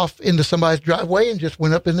hopped off into somebody's driveway and just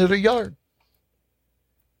went up into their yard.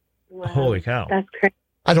 Wow. Holy cow. That's crazy.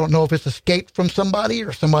 I don't know if it's escaped from somebody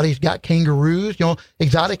or somebody's got kangaroos.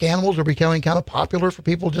 Exotic animals are becoming kind of popular for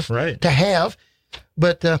people just to have.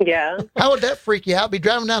 But how would that freak you out? Be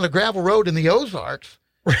driving down a gravel road in the Ozarks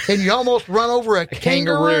and you almost run over a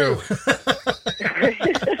kangaroo.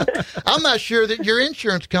 I'm not sure that your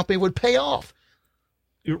insurance company would pay off.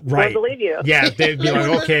 Right. I believe you. Yeah, they'd be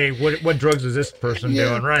like, okay, what drugs is this person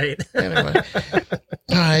doing? Right. Anyway.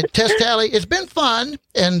 All right, Tess Talley, it's been fun.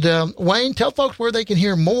 And Wayne, tell folks where they can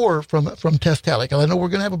hear more from Tess Talley, because I know we're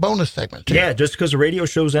going to have a bonus segment too. Yeah, just because the radio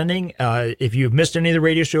show's ending, if you've missed any of the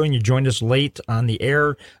radio show and you joined us late on the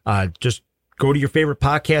air, just go to your favorite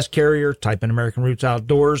podcast carrier, type in American Roots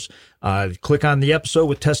Outdoors. Click on the episode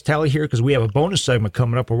with Tess Talley here, because we have a bonus segment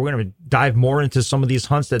coming up where we're going to dive more into some of these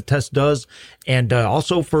hunts that Tess does, and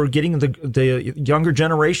also for getting the younger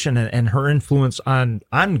generation and her influence on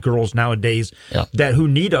girls nowadays that who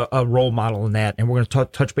need a role model in that. And we're going to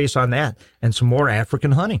touch base on that and some more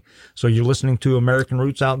African hunting. So you're listening to American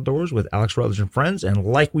Roots Outdoors with Alex Rutledge and friends. And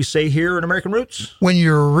like we say here in American Roots, when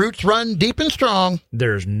your roots run deep and strong,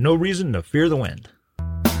 there's no reason to fear the wind.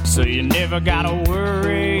 So you never gotta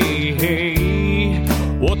worry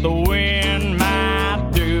what the wind might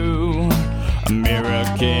do.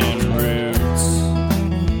 American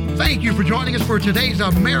Roots. Thank you for joining us for today's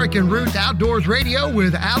American Roots Outdoors Radio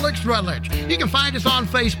with Alex Rutledge. You can find us on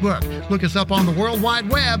Facebook. Look us up on the World Wide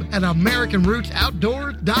Web at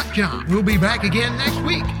AmericanRootsOutdoors.com. We'll be back again next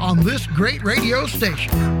week on this great radio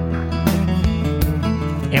station.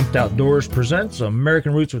 Amped Outdoors presents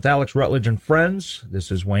American Roots with Alex Rutledge and friends.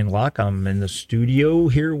 This is Wayne Locke. I'm in the studio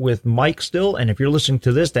here with Mike still. And if you're listening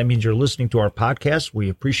to this, that means you're listening to our podcast. We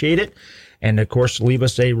appreciate it. And of course, leave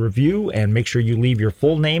us a review and make sure you leave your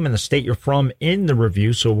full name and the state you're from in the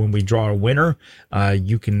review. So when we draw a winner,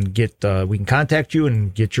 you can get, we can contact you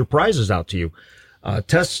and get your prizes out to you.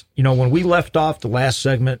 Tess, when we left off the last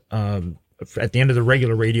segment, at the end of the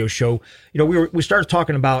regular radio show, we started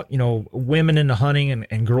talking about, women into hunting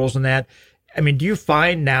and girls and that. I mean, do you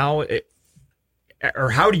find now, or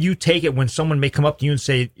how do you take it when someone may come up to you and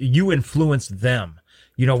say you influence them?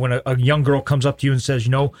 When a young girl comes up to you and says,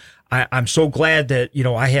 I'm so glad that,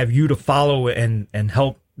 I have you to follow and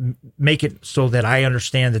help make it so that I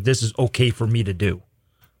understand that this is okay for me to do.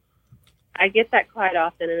 I get that quite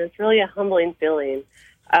often, and it's really a humbling feeling.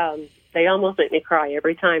 They almost make me cry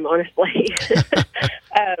every time, honestly.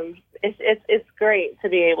 It's great to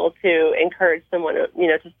be able to encourage someone,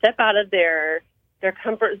 to step out of their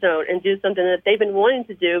comfort zone and do something that they've been wanting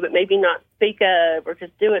to do, but maybe not speak of or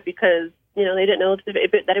just do it because, they didn't know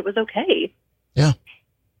that it was okay. Yeah.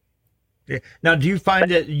 Now, do you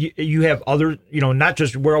find that you have other, not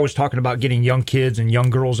just, we're always talking about getting young kids and young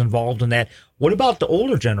girls involved in that. What about the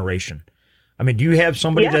older generation? I mean, do you have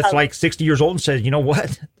somebody that's like 60 years old and says, you know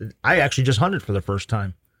what, I actually just hunted for the first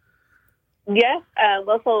time? Yes.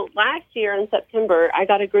 So last year in September, I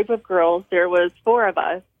got a group of girls. There was 4 of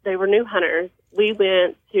us. They were new hunters. We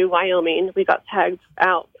went to Wyoming. We got tagged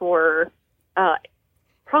out for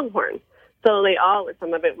pronghorn. So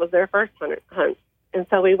some of it was their first hunt. And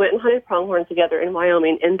so we went and hunted pronghorn together in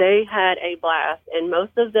Wyoming, and they had a blast. And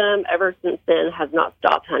most of them, ever since then, have not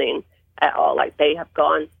stopped hunting at all. Like, they have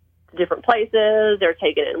gone different places. They're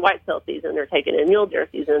taking in whitetail season. They're taking in mule deer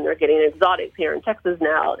season. They're getting exotics here in Texas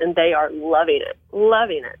now, and they are loving it.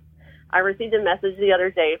 I received a message the other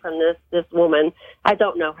day from this woman. I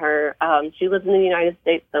don't know her. She lives in the United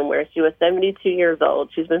States somewhere. She was 72 years old.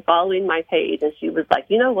 She's been following my page, and she was like,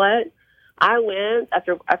 you know what? I went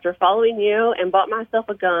after following you and bought myself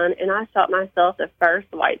a gun, and I shot myself the first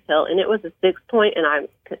whitetail, and it was a 6-point, and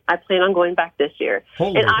I plan on going back this year.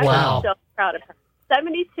 Holy wow. I'm so proud of her.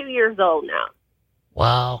 72 years old now.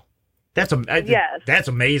 Wow. That's that's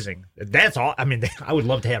amazing. That's all. I mean, I would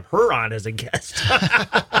love to have her on as a guest.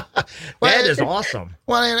 That is awesome.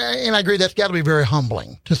 Well, and I agree. That's got to be very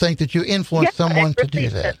humbling to think that you influence someone to do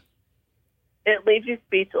that. It leaves you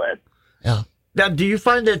speechless. Yeah. Now, do you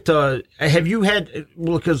find that, have you had,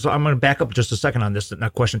 because I'm going to back up just a second on this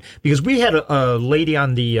question, because we had a lady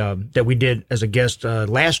on that we did as a guest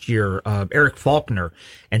last year, Eric Faulkner,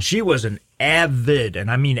 and she was an avid, and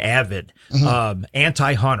I mean avid,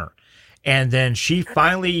 anti-hunter. And then she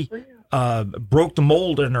finally broke the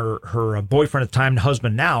mold, and her boyfriend at the time,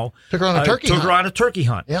 husband now, took her on a turkey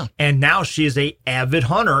hunt. Yeah. And now she is a avid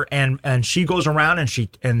hunter, and she goes around and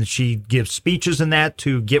she gives speeches and that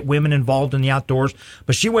to get women involved in the outdoors.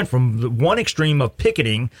 But she went from the one extreme of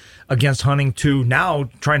picketing against hunting to now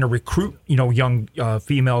trying to recruit, young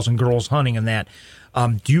females and girls hunting and that.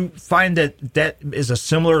 Do you find that is a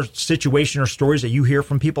similar situation or stories that you hear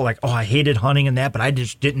from people like, oh, I hated hunting and that, but I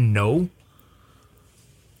just didn't know?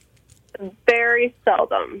 Very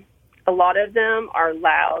seldom. A lot of them are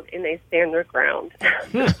loud and they stand their ground.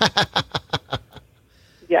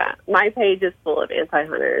 Yeah, my page is full of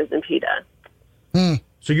anti-hunters and PETA.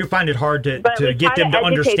 So you find it hard to get them to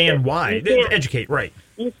understand why. Educate, right.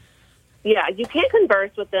 You can't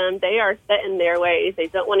converse with them. They are set in their ways. They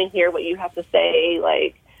don't want to hear what you have to say.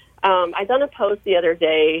 Like, I done a post the other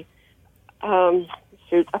day. I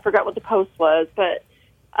forgot what the post was, but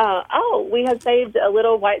we had saved a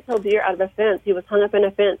little white-tailed deer out of a fence. He was hung up in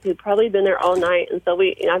a fence. He'd probably been there all night, and so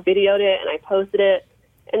I videoed it and I posted it.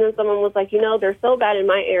 And then someone was like, they're so bad in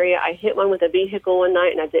my area. I hit one with a vehicle one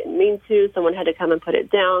night, and I didn't mean to. Someone had to come and put it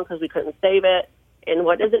down because we couldn't save it. And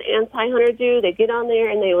what does an anti-hunter do? They get on there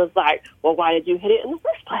and they was like, well, why did you hit it in the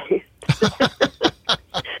first place?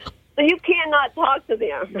 So you cannot talk to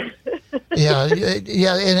them. Yeah.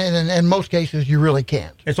 And in most cases, you really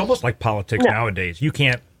can't. It's almost like politics nowadays. You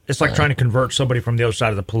can't. It's like trying to convert somebody from the other side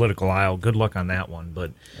of the political aisle. Good luck on that one.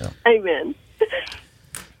 But Amen.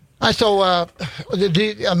 So,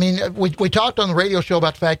 we talked on the radio show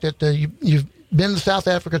about the fact that you've been to South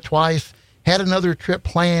Africa twice, had another trip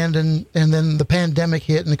planned, and then the pandemic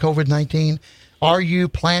hit and the COVID-19. Are you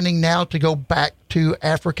planning now to go back to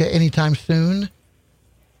Africa anytime soon?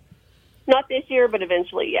 Not this year, but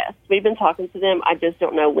eventually, yes. We've been talking to them. I just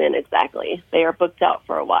don't know when exactly. They are booked out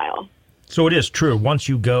for a while. So it is true. Once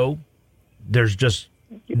you go,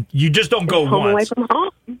 you just don't go home once. Away from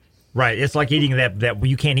home. Right. It's like eating that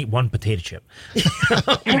you can't eat one potato chip.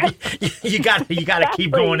 you got to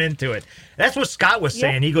keep going into it. That's what Scott was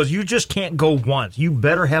saying. He goes, you just can't go once. You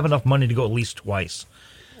better have enough money to go at least twice.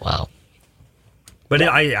 Wow. But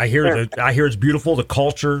I hear it's beautiful. The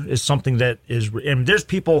culture is something that is, and there's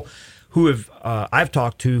people who have I've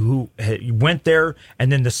talked to who went there,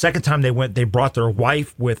 and then the second time they went, they brought their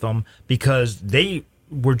wife with them because they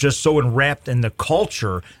were just so enwrapped in the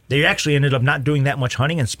culture. They actually ended up not doing that much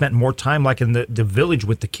hunting and spent more time like in the village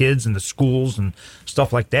with the kids and the schools and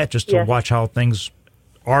stuff like that, just to watch how things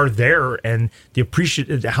are there and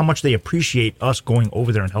how much they appreciate us going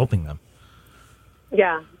over there and helping them.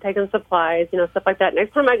 Yeah, taking supplies, stuff like that.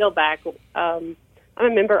 Next time I go back, I'm a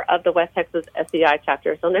member of the West Texas SCI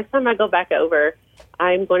chapter, so next time I go back over,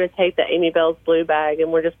 I'm going to take the Amy Bell's blue bag,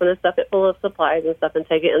 and we're just going to stuff it full of supplies and stuff and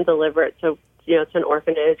take it and deliver it to to an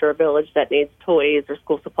orphanage or a village that needs toys or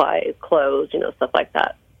school supplies, clothes, stuff like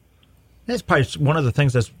that. That's probably one of the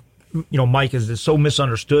things that's, Mike, is so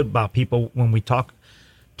misunderstood about people when we talk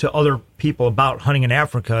to other people about hunting in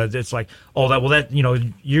Africa. It's like,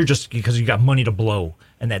 you're just because you got money to blow,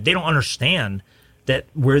 and that they don't understand that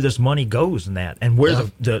where this money goes and that, and where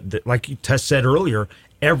the like Tess said earlier,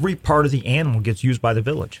 every part of the animal gets used by the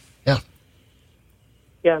village. Yeah.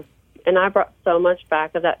 Yeah. And I brought so much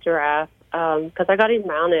back of that giraffe because I got him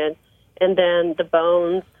mounted, and then the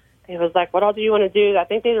bones, it was like, what all do you want to do? I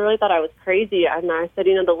think they really thought I was crazy. And I said,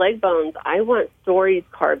 the leg bones, I want stories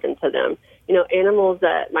carved into them. Animals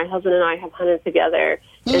that my husband and I have hunted together,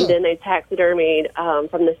 and then they taxidermied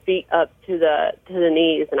from the feet up to the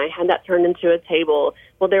knees, and I had that turned into a table.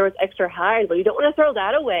 Well, there was extra hide. Well, you don't want to throw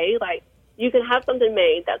that away. Like, you can have something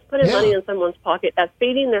made that's putting money in someone's pocket, that's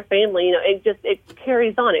feeding their family. It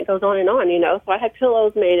carries on. It goes on and on. So I had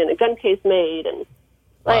pillows made and a gun case made, and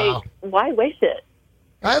why waste it?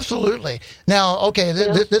 Absolutely. Now, okay,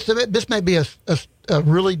 this may be a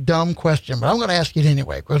really dumb question, but I'm going to ask it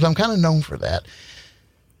anyway because I'm kind of known for that.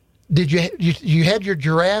 Did you had your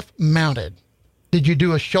giraffe mounted? Did you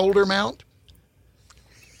do a shoulder mount?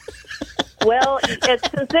 Well, it's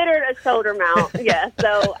considered a shoulder mount, yes.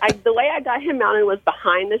 So the way I got him mounted was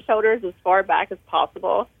behind the shoulders as far back as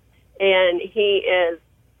possible, and he's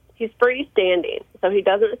freestanding, so he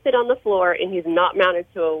doesn't sit on the floor, and he's not mounted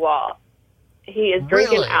to a wall. He is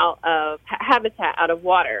drinking out of habitat, out of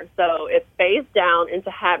water. So it's face down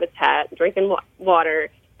into habitat, drinking water.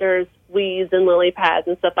 There's weeds and lily pads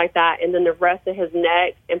and stuff like that. And then the rest of his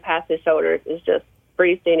neck and past his shoulders is just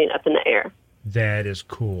freestanding up in the air. That is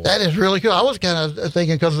cool. That is really cool. I was kind of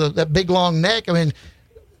thinking because of that big long neck. I mean,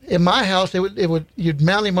 in my house, you'd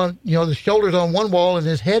mount him on, the shoulders on one wall and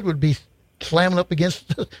his head would be slamming up against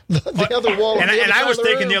the other wall. And I was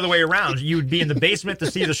thinking the other way around. You would be in the basement to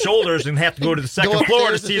see the shoulders and have to go to the second floor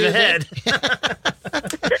to see the head.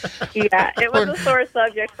 Yeah, it was a sore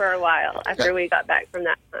subject for a while after we got back from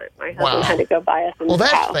that hunt. My husband had to go buy us a new house.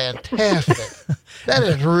 Well, that's fantastic. That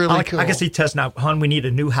is really cool. I can see Tess now, hon, we need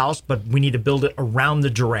a new house, but we need to build it around the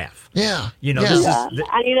giraffe. Yeah.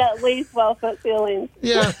 I need at least 12-foot ceilings.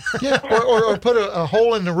 Yeah. Or put a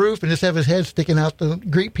hole in the roof and just have his head sticking out to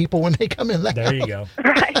greet people when they come in the There house. you go.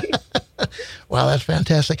 Right. Wow, that's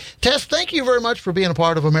fantastic. Tess, thank you very much for being a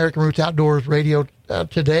part of American Roots Outdoors Radio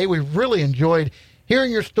today. We've really enjoyed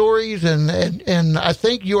hearing your stories, and I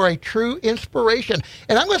think you are a true inspiration.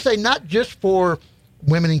 And I'm going to say not just for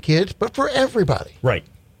women and kids, but for everybody. Right.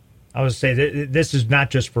 I would say that this is not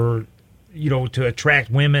just for, to attract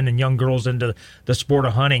women and young girls into the sport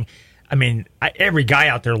of hunting. I mean, every guy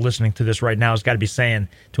out there listening to this right now has got to be saying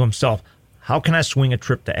to himself, how can I swing a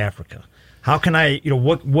trip to Africa? How can I,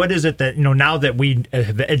 what is it that, now that we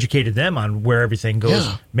have educated them on where everything goes,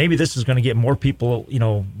 maybe this is going to get more people,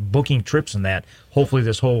 booking trips and that. Hopefully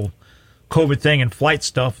this whole COVID thing and flight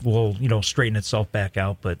stuff will, straighten itself back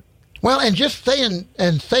out. But well, and just saying,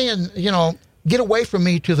 get away from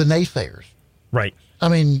me to the naysayers. Right. I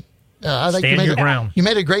mean, I think Stand your ground. You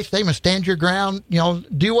made a great statement. Stand your ground.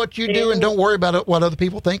 Do what you do and don't worry about what other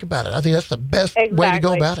people think about it. I think that's the best way to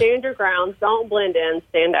go about it. Stand your ground. Don't blend in.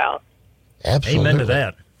 Stand out. Absolutely. Amen to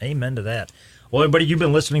that. Amen to that. Well, everybody, you've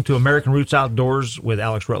been listening to American Roots Outdoors with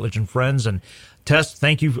Alex Rutledge and friends. And Tess,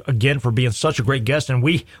 thank you again for being such a great guest. And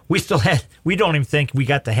we don't even think we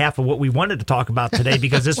got to half of what we wanted to talk about today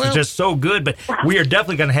because this was just so good. But we are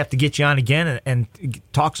definitely going to have to get you on again and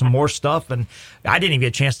talk some more stuff. And I didn't even get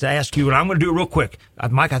a chance to ask you, and I'm going to do it real quick.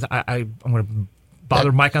 Mike, I'm going to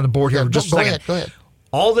bother Mike on the board here for just a second. Go ahead.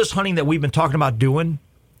 All this hunting that we've been talking about doing,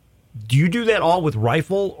 do you do that all with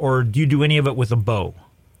rifle or do you do any of it with a bow?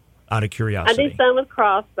 Out of curiosity. I do some with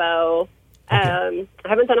crossbow. Okay. I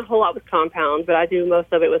haven't done a whole lot with compound, but I do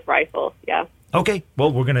most of it with rifle. Yeah. Okay.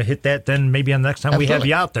 Well, we're going to hit that then maybe on the next time we have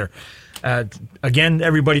you out there. Again,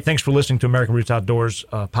 everybody, thanks for listening to American Roots Outdoors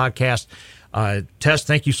podcast. Tess,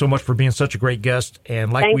 thank you so much for being such a great guest.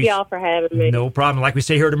 And thank y'all for having me. No problem. Like we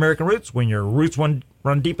say here at American Roots, when your roots run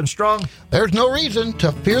deep and strong, there's no reason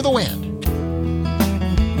to fear the wind.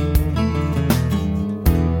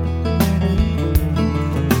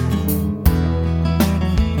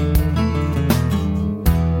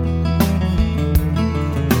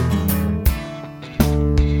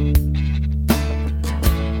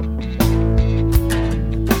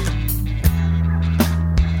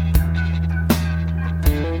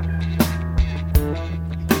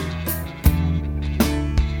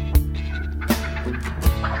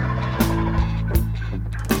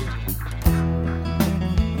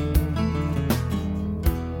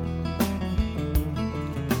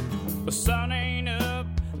 Beside